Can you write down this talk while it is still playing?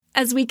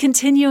As we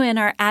continue in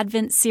our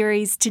Advent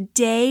series,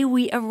 today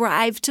we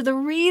arrive to the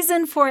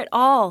reason for it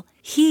all.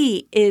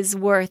 He is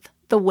worth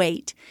the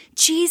wait.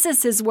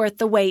 Jesus is worth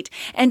the wait.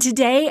 And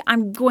today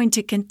I'm going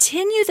to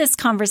continue this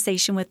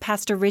conversation with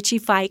Pastor Richie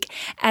Fike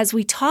as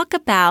we talk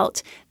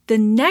about the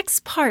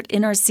next part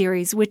in our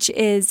series, which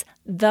is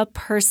the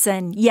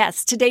person.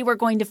 Yes, today we're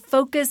going to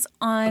focus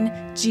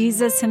on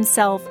Jesus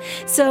himself.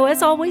 So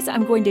as always,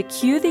 I'm going to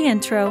cue the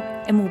intro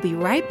and we'll be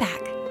right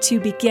back to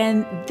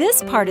begin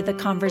this part of the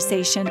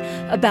conversation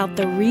about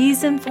the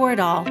reason for it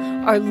all,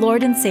 our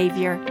Lord and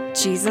Savior,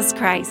 Jesus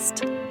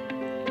Christ.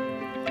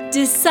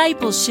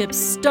 Discipleship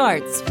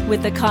starts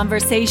with a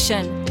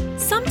conversation.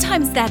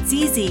 Sometimes that's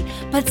easy,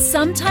 but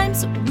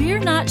sometimes we're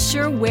not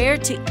sure where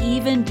to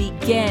even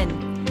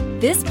begin.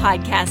 This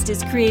podcast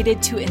is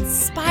created to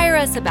inspire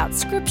us about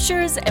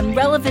scriptures and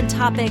relevant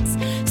topics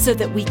so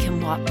that we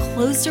can walk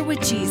closer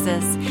with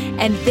Jesus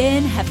and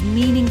then have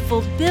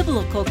meaningful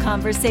biblical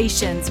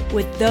conversations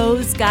with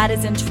those God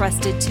has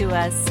entrusted to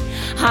us.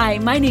 Hi,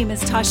 my name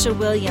is Tasha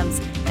Williams,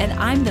 and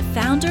I'm the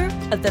founder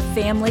of the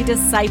Family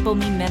Disciple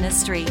Me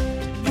Ministry.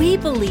 We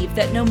believe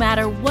that no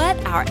matter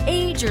what our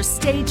age or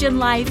stage in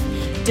life,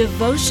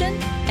 devotion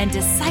and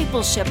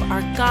discipleship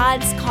are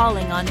God's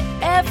calling on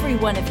every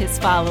one of his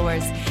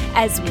followers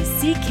as we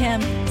seek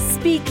him,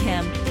 speak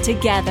him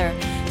together.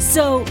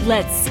 So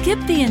let's skip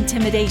the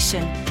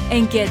intimidation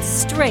and get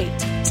straight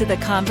to the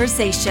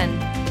conversation.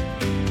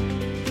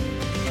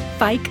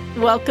 Fike,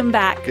 welcome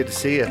back. Good to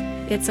see you.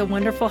 It's a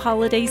wonderful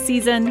holiday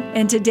season,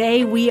 and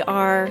today we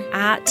are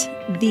at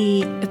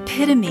the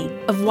epitome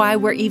of why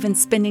we're even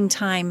spending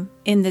time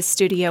in this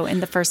studio in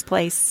the first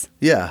place.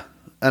 Yeah,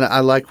 and I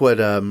like what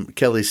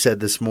Kelly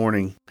said this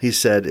morning. He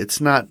said, it's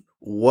not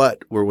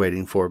what we're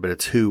waiting for, but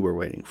it's who we're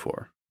waiting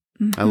for.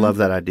 Mm-hmm. I love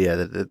that idea,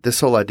 that this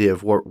whole idea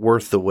of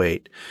worth the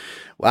wait.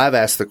 Well, I've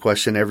asked the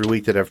question every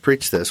week that I've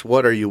preached this,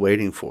 what are you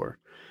waiting for?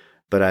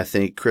 But I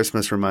think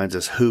Christmas reminds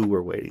us who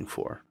we're waiting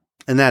for,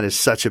 and that is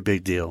such a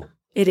big deal.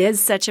 It is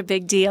such a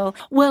big deal.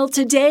 Well,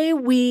 today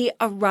we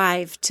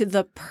arrive to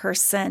the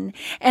person,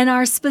 and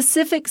our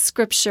specific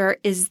scripture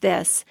is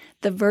this: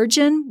 the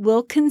virgin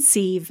will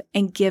conceive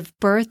and give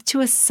birth to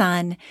a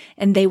son,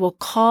 and they will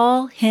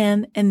call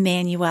him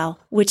Emmanuel,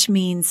 which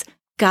means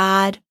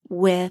God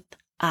with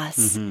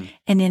us. Mm-hmm.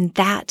 And in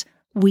that,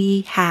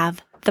 we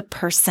have the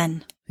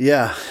person.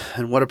 Yeah,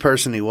 and what a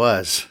person he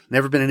was.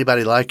 Never been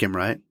anybody like him,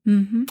 right?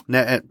 Mm-hmm.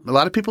 Now, a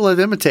lot of people have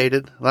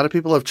imitated. A lot of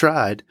people have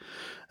tried.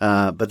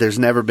 But there's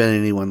never been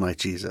anyone like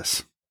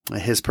Jesus.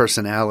 His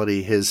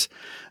personality,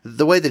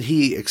 the way that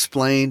he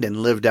explained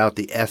and lived out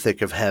the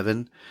ethic of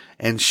heaven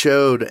and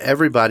showed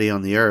everybody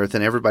on the earth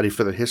and everybody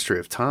for the history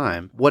of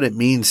time what it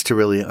means to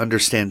really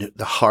understand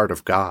the heart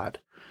of God.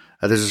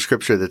 There's a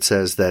scripture that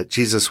says that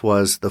Jesus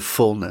was the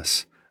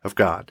fullness of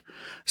God.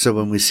 So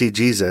when we see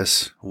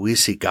Jesus, we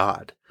see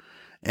God.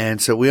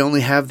 And so we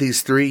only have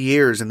these 3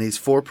 years and these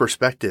 4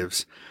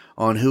 perspectives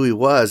on who he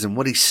was and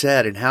what he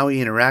said and how he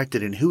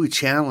interacted and who he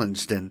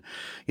challenged and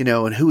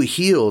who he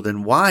healed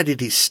and why did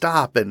he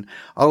stop and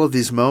all of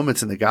these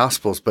moments in the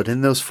Gospels. But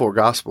in those 4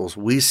 Gospels,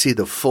 we see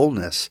the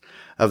fullness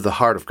of the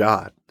heart of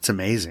God. It's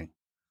amazing.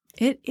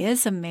 It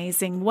is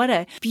amazing. What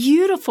a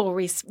beautiful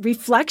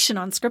reflection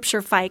on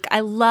Scripture, Fike. I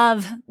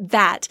love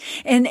that.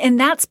 And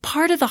that's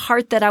part of the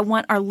heart that I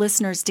want our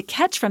listeners to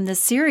catch from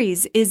this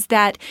series is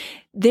that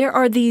there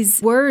are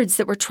these words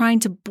that we're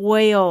trying to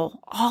boil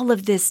all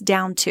of this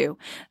down to: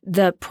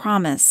 the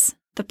promise,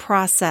 the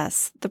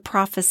process, the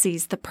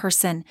prophecies, the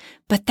person.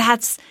 But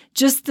that's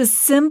just the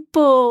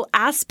simple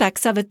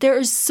aspects of it. There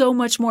is so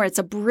much more. It's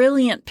a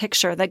brilliant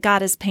picture that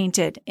God has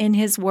painted in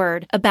his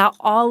word about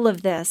all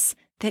of this,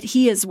 that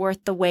he is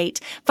worth the wait.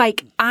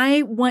 Fike,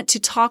 I want to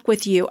talk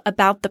with you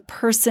about the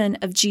person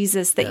of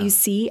Jesus that you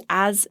see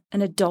as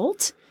an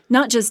adult.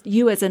 Not just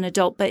you as an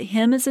adult, but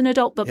him as an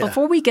adult. But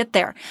before we get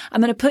there,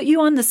 I'm going to put you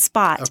on the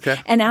spot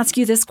and ask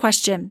you this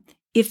question.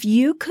 If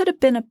you could have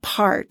been a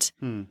part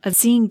of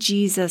seeing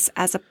Jesus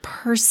as a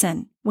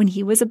person when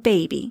he was a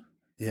baby,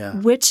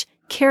 which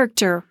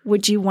character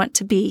would you want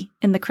to be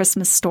in the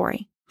Christmas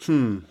story?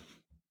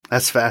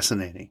 That's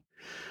fascinating.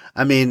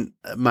 I mean,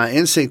 my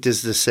instinct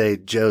is to say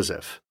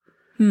Joseph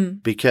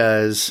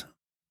because,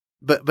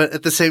 but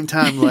at the same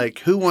time, like,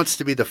 who wants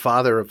to be the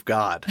father of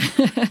God?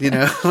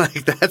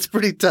 Like, that's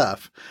pretty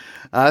tough.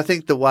 I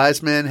think the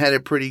wise men had a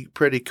pretty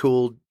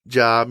cool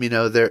job.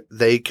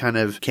 They kind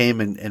of came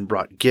and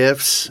brought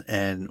gifts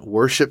and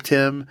worshiped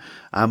him.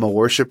 I'm a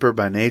worshiper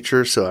by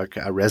nature, so I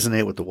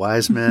resonate with the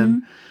wise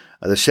men.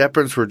 The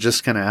shepherds were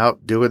just kind of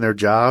out doing their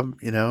job,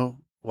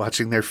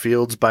 watching their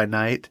fields by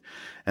night.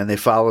 And they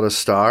followed a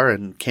star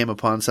and came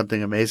upon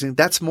something amazing.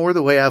 That's more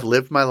the way I've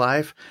lived my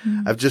life.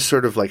 I've just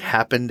sort of like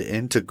happened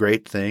into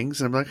great things.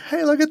 And I'm like,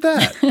 hey, look at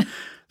that.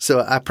 So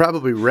I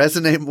probably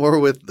resonate more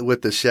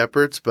with the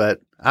shepherds,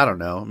 but I don't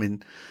know. I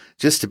mean,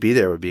 just to be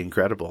there would be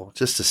incredible,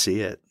 just to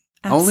see it.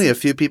 Absolutely. Only a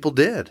few people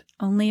did.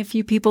 Only a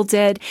few people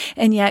did.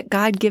 And yet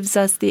God gives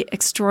us the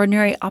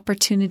extraordinary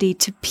opportunity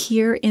to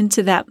peer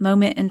into that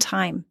moment in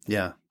time.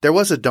 Yeah. There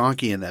was a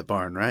donkey in that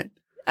barn, right?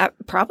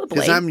 Probably.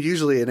 Because I'm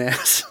usually an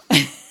ass.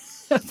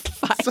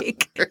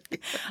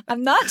 Fike.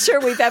 I'm not sure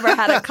we've ever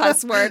had a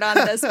cuss word on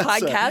this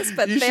podcast,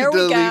 but you there we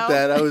go. You should delete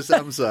that.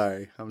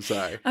 I'm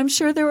sorry. I'm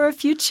sure there were a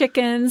few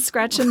chickens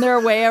scratching their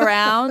way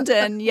around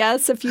and,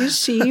 yes, a few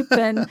sheep.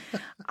 And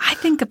I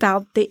think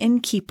about the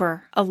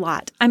innkeeper a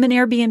lot. I'm an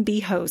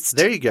Airbnb host.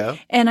 There you go.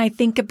 And I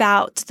think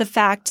about the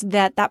fact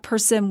that that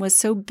person was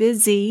so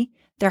busy.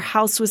 Their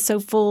house was so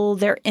full.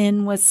 Their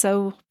inn was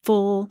so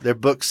full. They're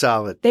booked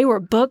solid. They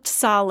were booked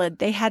solid.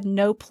 They had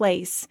no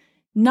place,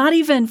 not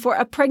even for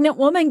a pregnant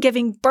woman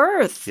giving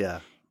birth.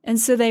 Yeah. And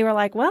so they were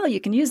like, well, you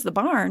can use the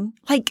barn.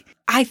 Like,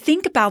 I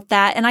think about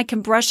that and I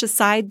can brush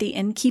aside the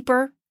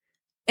innkeeper.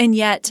 And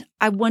yet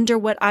I wonder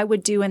what I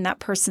would do in that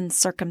person's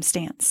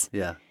circumstance.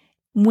 Yeah.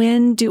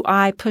 When do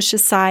I push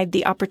aside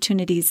the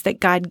opportunities that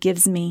God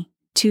gives me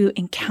to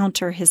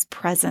encounter his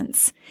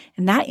presence?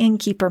 And that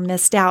innkeeper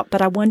missed out,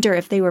 but I wonder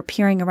if they were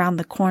peering around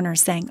the corner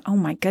saying, oh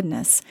my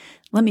goodness,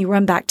 let me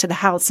run back to the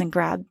house and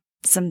grab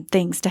some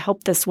things to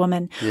help this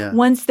woman. Yeah.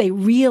 Once they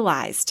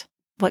realized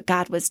what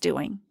God was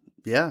doing.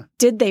 Yeah.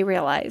 Did they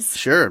realize?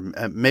 Sure.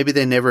 Maybe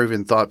they never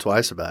even thought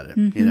twice about it.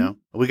 Mm-hmm. You know,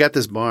 we got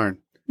this barn.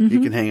 Mm-hmm.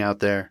 You can hang out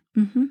there.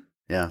 Mm-hmm.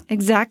 Yeah.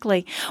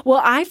 Exactly.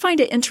 Well, I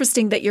find it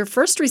interesting that your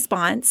first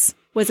response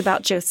was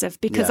about Joseph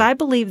because I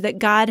believe that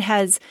God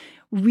has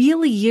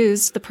really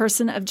used the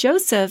person of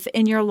Joseph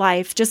in your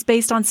life just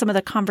based on some of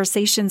the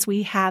conversations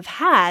we have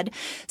had.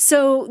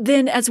 So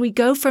then as we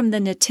go from the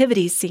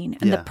nativity scene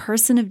and the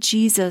person of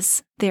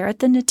Jesus there at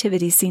the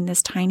nativity scene,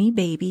 this tiny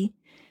baby,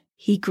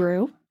 he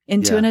grew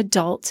into an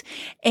adult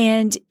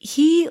and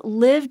he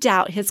lived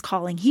out his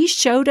calling. He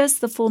showed us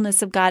the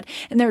fullness of God.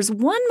 And there's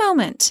one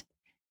moment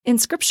in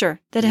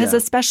Scripture that has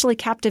especially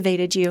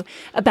captivated you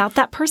about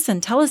that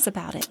person. Tell us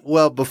about it.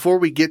 Well, before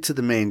we get to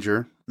the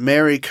manger,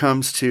 Mary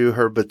comes to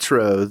her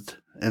betrothed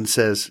and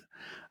says,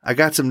 I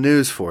got some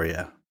news for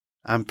you.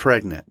 I'm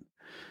pregnant.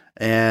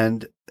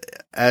 And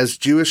as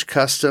Jewish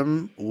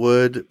custom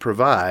would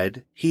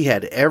provide, he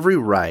had every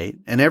right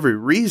and every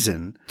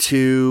reason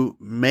to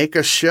make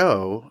a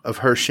show of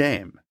her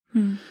shame.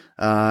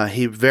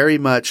 He very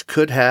much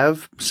could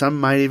have, some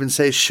might even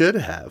say should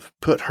have,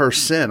 put her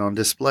sin on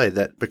display.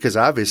 That because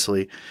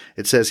obviously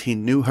it says he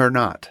knew her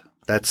not.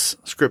 That's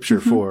Scripture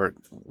for,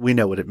 we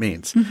know what it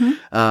means.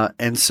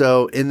 And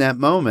so in that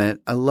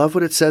moment, I love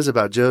what it says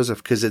about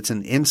Joseph because it's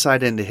an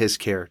insight into his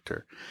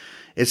character.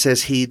 It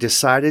says he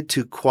decided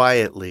to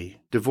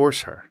quietly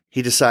divorce her.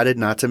 He decided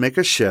not to make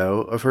a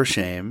show of her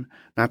shame,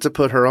 not to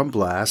put her on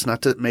blast,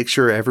 not to make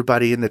sure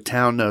everybody in the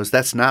town knows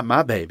that's not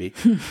my baby.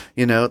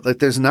 You know, like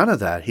there's none of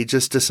that. He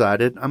just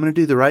decided, I'm going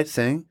to do the right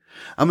thing.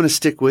 I'm going to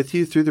stick with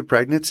you through the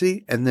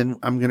pregnancy, and then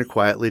I'm going to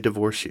quietly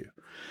divorce you.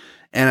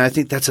 And I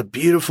think that's a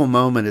beautiful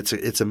moment.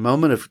 It's a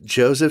moment of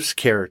Joseph's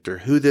character,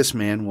 who this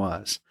man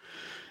was.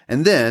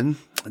 And then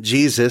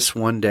Jesus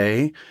one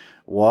day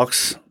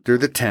walks through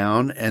the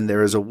town, and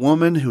there is a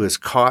woman who is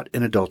caught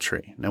in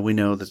adultery. Now, we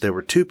know that there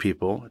were two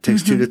people. It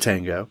takes two to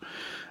tango.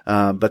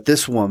 But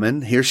this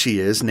woman, here she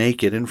is,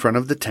 naked in front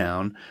of the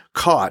town,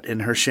 caught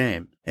in her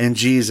shame. And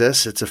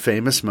Jesus, it's a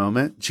famous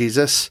moment,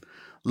 Jesus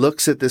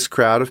looks at this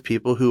crowd of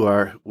people who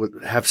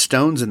have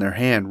stones in their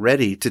hand,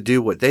 ready to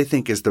do what they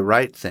think is the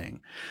right thing,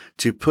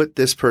 to put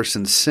this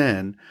person's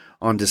sin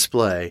on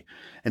display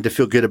and to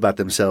feel good about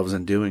themselves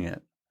in doing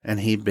it.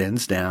 And he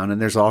bends down,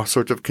 and there's all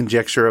sorts of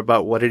conjecture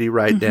about what did he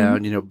write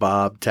down, you know,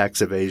 Bob,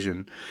 tax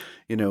evasion,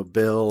 you know,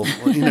 Bill,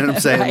 you know what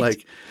I'm saying? Right.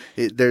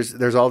 Like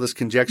there's all this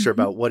conjecture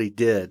about what he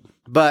did.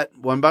 But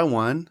one by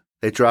one,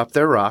 they dropped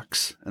their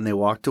rocks and they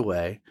walked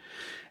away,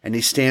 and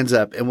he stands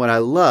up. And what I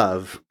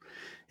love,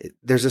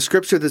 there's a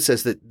scripture that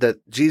says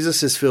that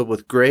Jesus is filled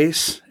with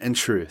grace and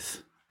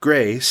truth.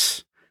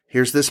 Grace,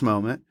 here's this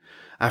moment.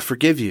 I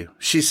forgive you.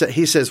 He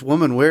says,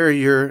 woman, where are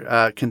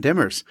your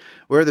condemners?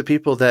 Where are the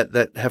people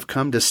that have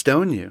come to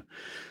stone you?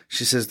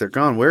 She says, they're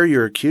gone. Where are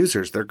your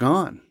accusers? They're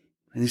gone.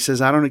 And he says,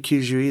 I don't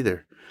accuse you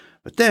either.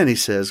 But then he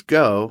says,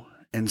 go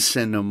and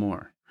sin no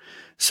more.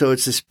 So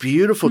it's this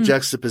beautiful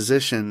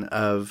juxtaposition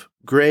of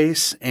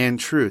grace and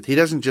truth. He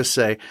doesn't just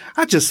say,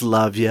 I just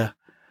love you.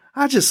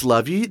 I just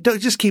love you.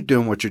 Don't just keep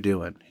doing what you're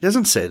doing. He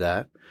doesn't say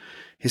that.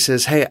 He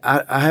says, hey,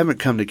 I haven't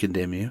come to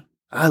condemn you.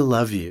 I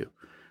love you.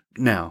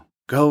 Now,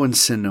 go and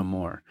sin no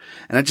more.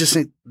 And I just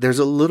think there's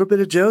a little bit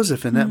of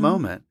Joseph in that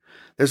moment.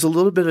 There's a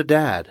little bit of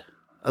Dad,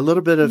 a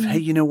little bit of, hey,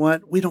 you know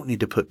what? We don't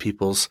need to put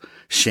people's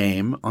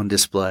shame on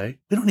display.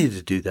 We don't need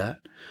to do that.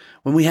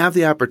 When we have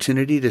the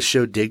opportunity to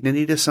show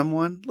dignity to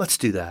someone, let's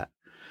do that.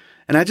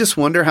 And I just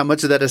wonder how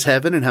much of that is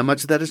heaven and how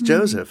much of that is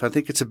Joseph. I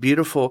think it's a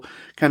beautiful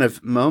kind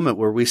of moment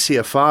where we see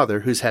a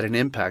father who's had an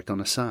impact on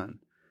a son.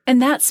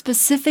 And that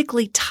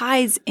specifically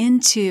ties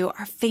into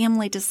our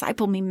family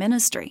Disciple Me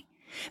ministry.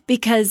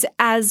 Because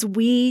as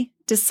we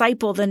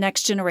disciple the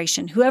next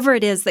generation, whoever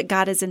it is that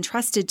God has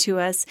entrusted to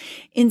us,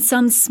 in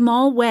some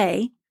small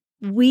way,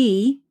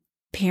 we,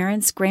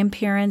 parents,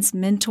 grandparents,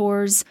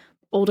 mentors,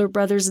 older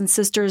brothers and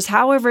sisters,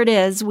 however it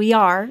is we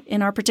are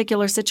in our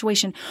particular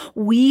situation,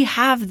 we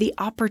have the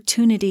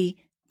opportunity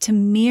to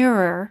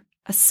mirror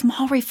a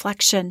small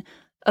reflection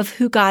of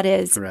who God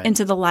is Right.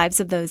 into the lives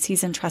of those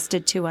he's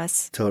entrusted to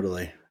us.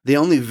 Totally. The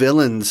only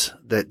villains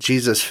that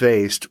Jesus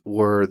faced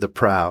were the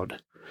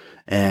proud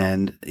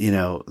and,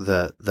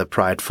 the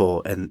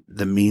prideful and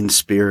the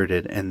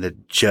mean-spirited and the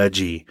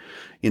judgy.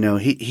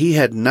 He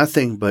had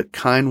nothing but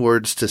kind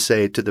words to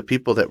say to the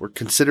people that were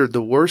considered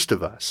the worst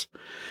of us,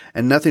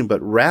 and nothing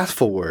but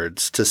wrathful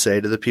words to say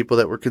to the people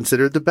that were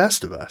considered the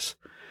best of us.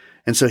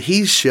 And so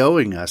he's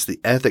showing us the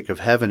ethic of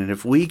heaven. And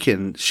if we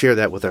can share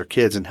that with our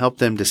kids and help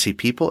them to see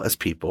people as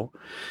people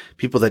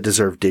that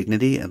deserve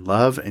dignity and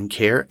love and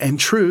care and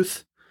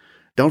truth,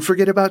 don't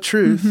forget about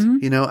truth,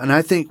 and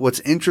I think what's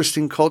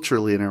interesting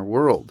culturally in our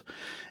world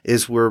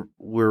is we're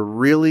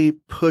really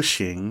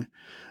pushing,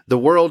 the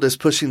world is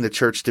pushing the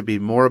church to be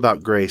more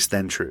about grace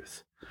than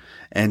truth.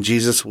 And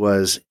Jesus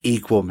was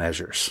equal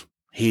measures.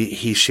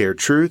 He shared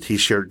truth, he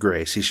shared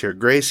grace. He shared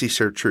grace, he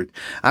shared truth.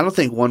 I don't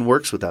think one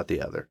works without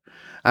the other.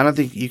 I don't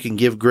think you can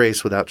give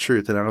grace without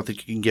truth, and I don't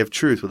think you can give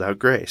truth without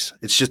grace.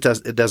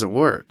 It doesn't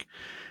work.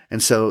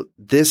 And so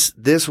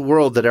this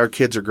world that our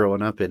kids are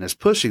growing up in is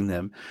pushing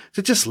them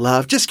to just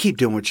love, just keep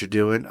doing what you're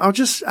doing. I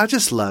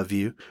just love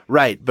you.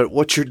 Right. But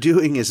what you're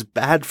doing is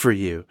bad for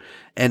you.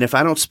 And if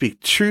I don't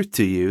speak truth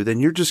to you, then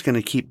you're just going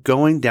to keep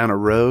going down a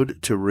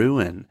road to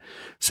ruin.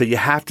 So you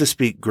have to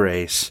speak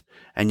grace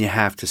and you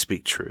have to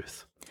speak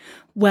truth.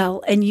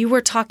 Well, and you were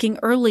talking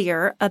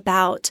earlier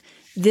about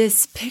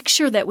this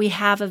picture that we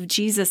have of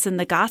Jesus in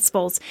the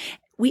Gospels.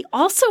 We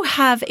also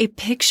have a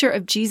picture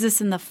of Jesus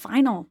in the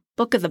final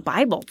book of the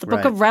Bible, the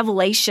book of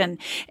Revelation.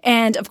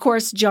 And of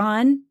course,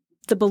 John,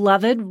 the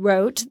beloved,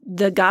 wrote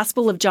the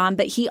Gospel of John,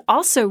 but he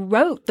also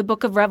wrote the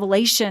book of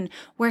Revelation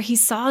where he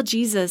saw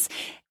Jesus.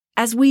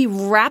 As we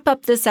wrap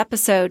up this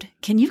episode,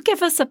 can you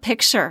give us a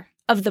picture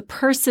of the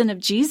person of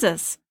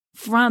Jesus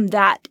from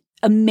that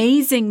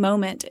amazing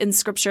moment in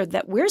Scripture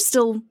that we're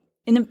still,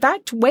 in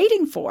fact,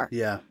 waiting for?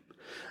 Yeah.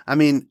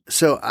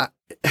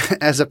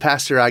 As a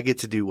pastor, I get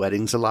to do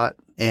weddings a lot.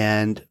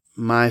 And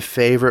my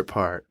favorite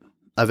part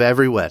of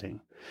every wedding,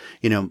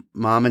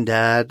 mom and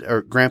dad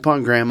or grandpa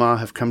and grandma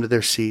have come to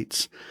their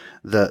seats.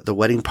 The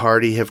wedding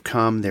party have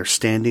come. They're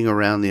standing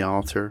around the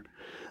altar.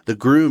 The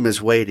groom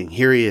is waiting.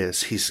 Here he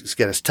is. He's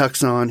got his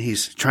tux on.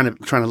 He's trying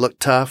to look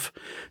tough,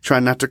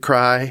 trying not to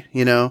cry,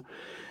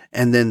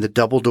 and then the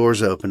double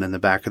doors open in the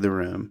back of the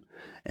room.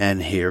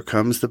 And here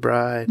comes the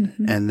bride.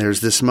 Mm-hmm. And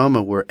there's this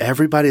moment where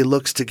everybody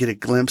looks to get a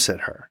glimpse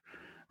at her,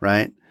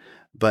 right?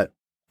 But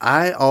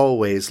I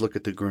always look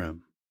at the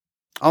groom.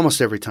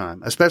 Almost every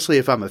time, especially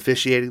if I'm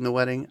officiating the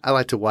wedding, I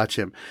like to watch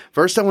him.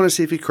 First, I want to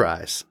see if he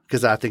cries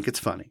because I think it's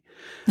funny.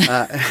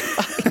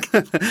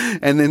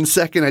 And then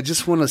second, I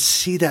just want to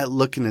see that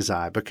look in his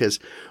eye because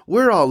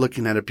we're all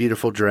looking at a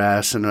beautiful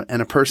dress and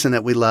a person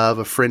that we love,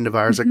 a friend of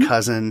ours, a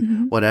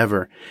cousin,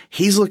 whatever.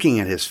 He's looking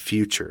at his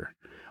future,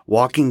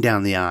 walking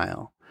down the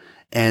aisle,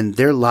 and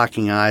they're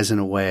locking eyes in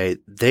a way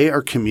they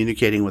are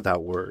communicating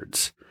without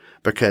words.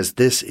 Because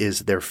this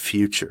is their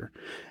future.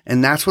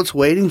 And that's what's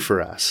waiting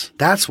for us.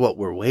 That's what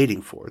we're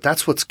waiting for.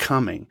 That's what's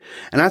coming.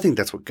 And I think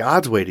that's what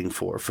God's waiting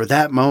for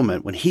that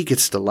moment when he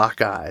gets to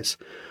lock eyes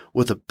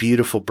with a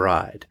beautiful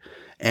bride.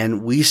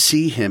 And we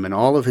see him in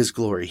all of his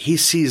glory. He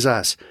sees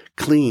us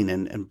clean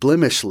and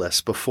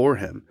blemishless before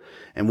him.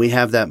 And we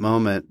have that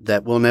moment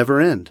that will never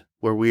end,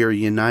 where we are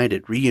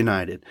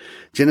reunited.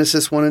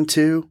 Genesis 1 and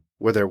 2,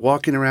 where they're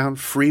walking around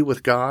free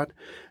with God.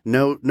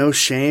 No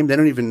shame. They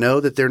don't even know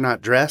that they're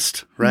not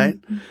dressed,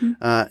 right? Mm-hmm.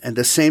 And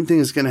the same thing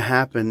is going to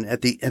happen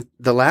at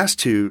the last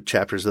two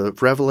chapters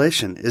of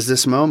Revelation is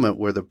this moment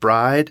where the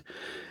bride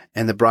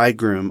and the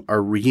bridegroom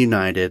are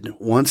reunited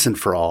once and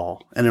for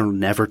all, and it'll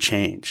never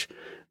change.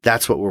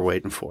 That's what we're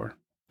waiting for.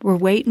 We're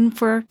waiting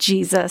for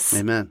Jesus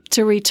Amen.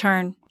 To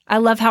return. I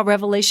love how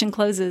Revelation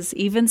closes.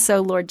 Even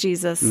so, Lord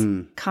Jesus,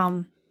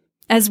 come.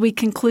 As we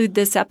conclude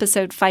this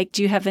episode, Fike,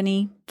 do you have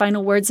any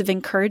final words of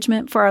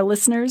encouragement for our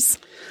listeners?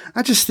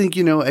 I just think,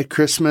 at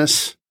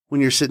Christmas, when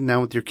you're sitting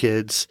down with your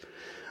kids,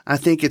 I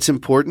think it's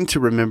important to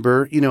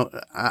remember,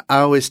 I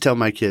always tell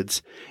my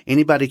kids,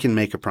 anybody can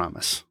make a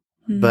promise,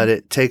 but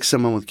it takes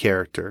someone with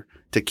character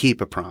to keep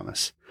a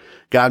promise.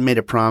 God made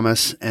a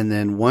promise, and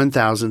then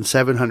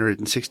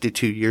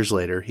 1,762 years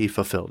later, he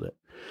fulfilled it.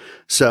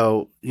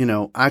 So,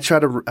 I try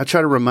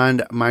to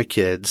remind my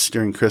kids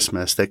during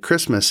Christmas that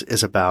Christmas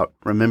is about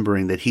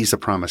remembering that he's a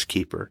promise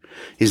keeper.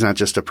 He's not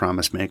just a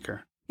promise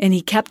maker. And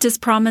he kept his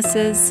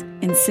promises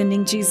in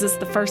sending Jesus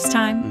the first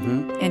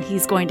time, and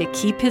he's going to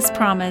keep his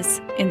promise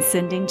in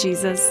sending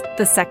Jesus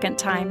the second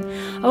time.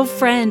 Oh,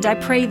 friend, I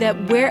pray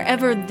that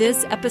wherever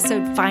this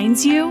episode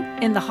finds you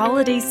in the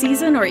holiday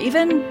season or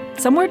even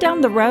somewhere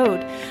down the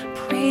road,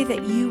 pray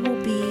that you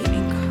will be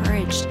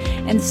encouraged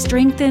and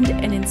strengthened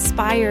and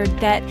inspired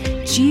that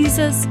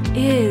Jesus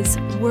is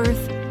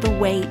worth the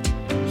wait.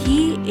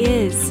 He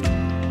is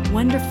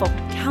wonderful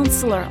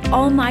Counselor,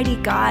 Almighty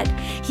God.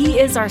 He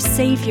is our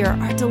Savior,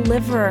 our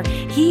Deliverer.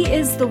 He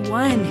is the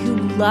one who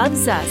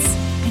loves us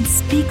and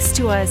speaks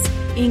to us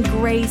in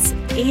grace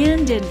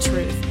and in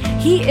truth.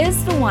 He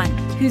is the one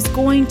who's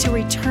going to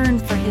return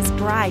for his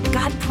bride.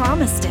 God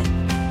promised it.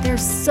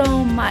 There's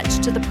so much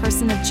to the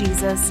person of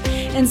Jesus.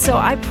 And so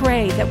I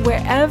pray that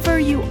wherever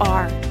you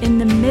are in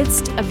the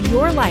midst of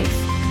your life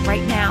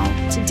right now,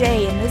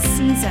 today, in this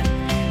season,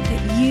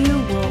 that you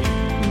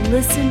will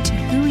listen to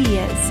who He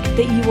is,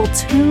 that you will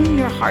tune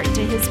your heart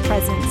to His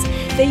presence,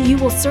 that you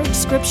will search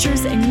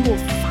scriptures and you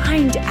will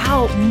find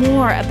out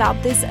more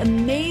about this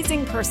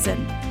amazing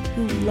person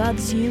who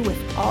loves you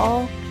with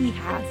all He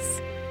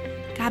has.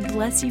 God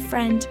bless you,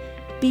 friend.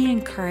 Be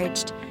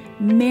encouraged.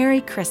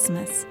 Merry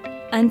Christmas.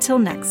 Until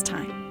next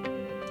time.